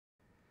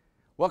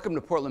Welcome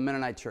to Portland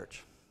Mennonite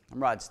Church. I'm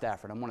Rod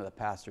Stafford. I'm one of the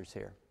pastors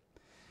here.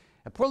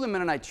 At Portland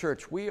Mennonite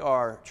Church, we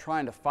are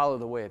trying to follow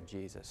the way of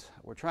Jesus.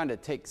 We're trying to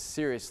take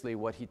seriously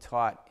what he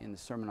taught in the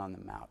Sermon on the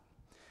Mount.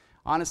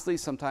 Honestly,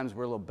 sometimes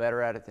we're a little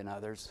better at it than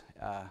others.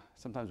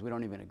 Sometimes we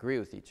don't even agree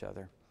with each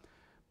other.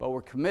 But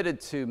we're committed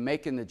to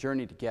making the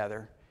journey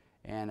together,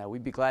 and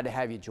we'd be glad to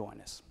have you join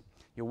us.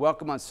 You're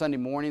welcome on Sunday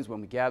mornings when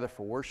we gather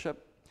for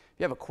worship. If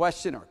you have a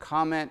question or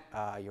comment,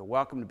 you're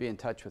welcome to be in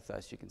touch with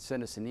us. You can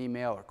send us an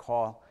email or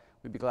call.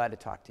 We'd be glad to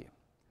talk to you.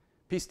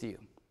 Peace to you.